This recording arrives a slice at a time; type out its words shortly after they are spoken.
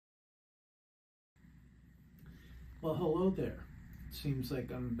Well, hello there. It seems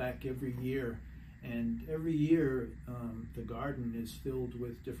like I'm back every year, and every year the garden is filled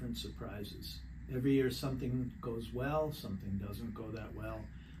with different surprises. Every year something goes well, something doesn't go that well,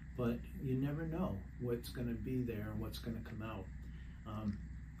 but you never know what's going to be there and what's going to come out.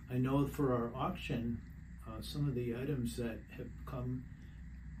 I know for our auction, some of the items that have come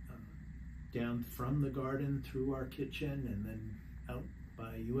down from the garden through our kitchen and then out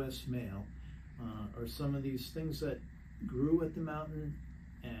by U.S. mail are some of these things that grew at the mountain,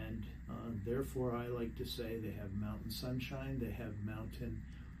 and therefore I like to say they have mountain sunshine, they have mountain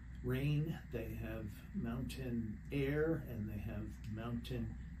rain, they have mountain air, and they have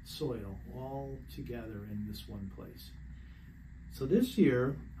mountain soil all together in this one place. So this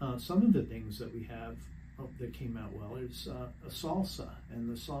year, some of the things that we have that came out well is a salsa, and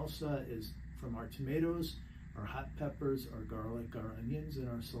the salsa is from our tomatoes, our hot peppers, our garlic, our onions, and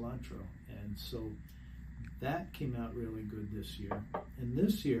our cilantro. And so that came out really good this year. And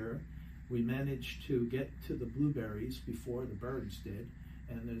this year, we managed to get to the blueberries before the birds did,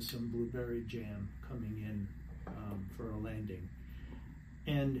 and there's some blueberry jam coming in for a landing.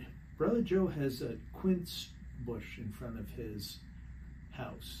 And Brother Joe has a quince bush in front of his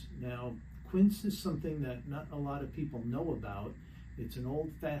house. Now, quince is something that not a lot of people know about. It's an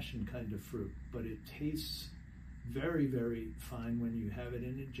old-fashioned kind of fruit, but it tastes very, very fine when you have it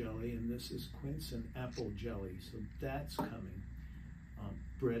in a jelly, and this is quince and apple jelly, so that's coming.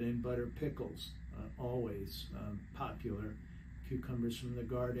 Bread and butter pickles, always popular. Cucumbers from the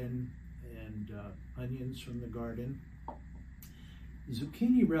garden and onions from the garden.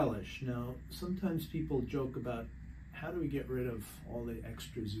 Zucchini relish. Now, sometimes people joke about how do we get rid of all the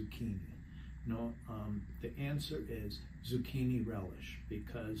extra zucchini? No, the answer is zucchini relish,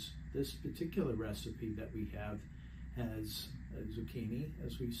 because this particular recipe that we have has zucchini,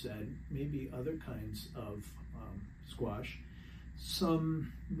 as we said, maybe other kinds of squash,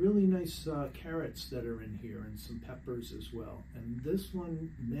 some really nice carrots that are in here, and some peppers as well. And this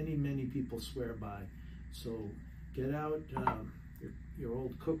one, many people swear by. So get out your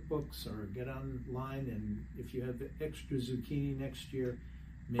old cookbooks or get online, and if you have extra zucchini next year,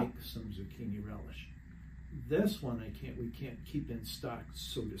 make some zucchini relish. This one we can't keep in stock,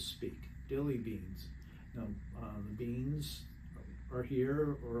 so to speak. Dilly beans. Now, the beans are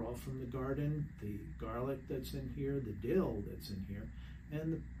here, are all from the garden. The garlic that's in here, the dill that's in here,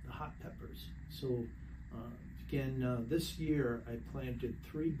 and the hot peppers. So again, this year I planted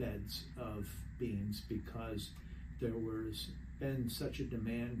 3 beds of beans because there was been such a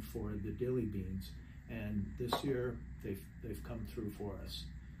demand for the dilly beans, and this year they've come through for us.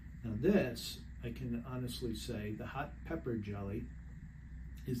 Now this, I can honestly say, the hot pepper jelly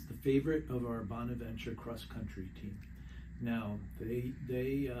is the favorite of our Bonaventure cross-country team. Now, they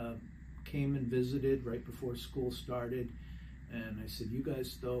came and visited right before school started, and I said, you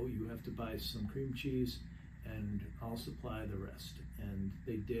guys, though, you have to buy some cream cheese, and I'll supply the rest. And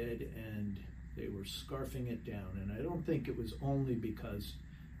they did, and they were scarfing it down. And I don't think it was only because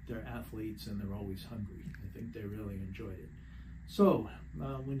they're athletes and they're always hungry. I think they really enjoyed it. So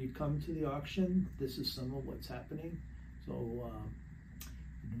when you come to the auction, this is some of what's happening. So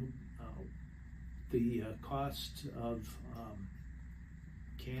the cost of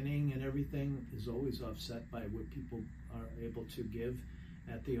canning and everything is always offset by what people are able to give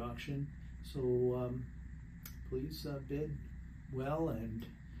at the auction. So please bid well, and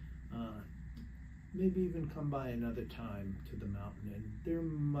maybe even come by another time to the mountain, and there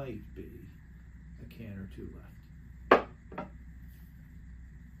might be a can or two left.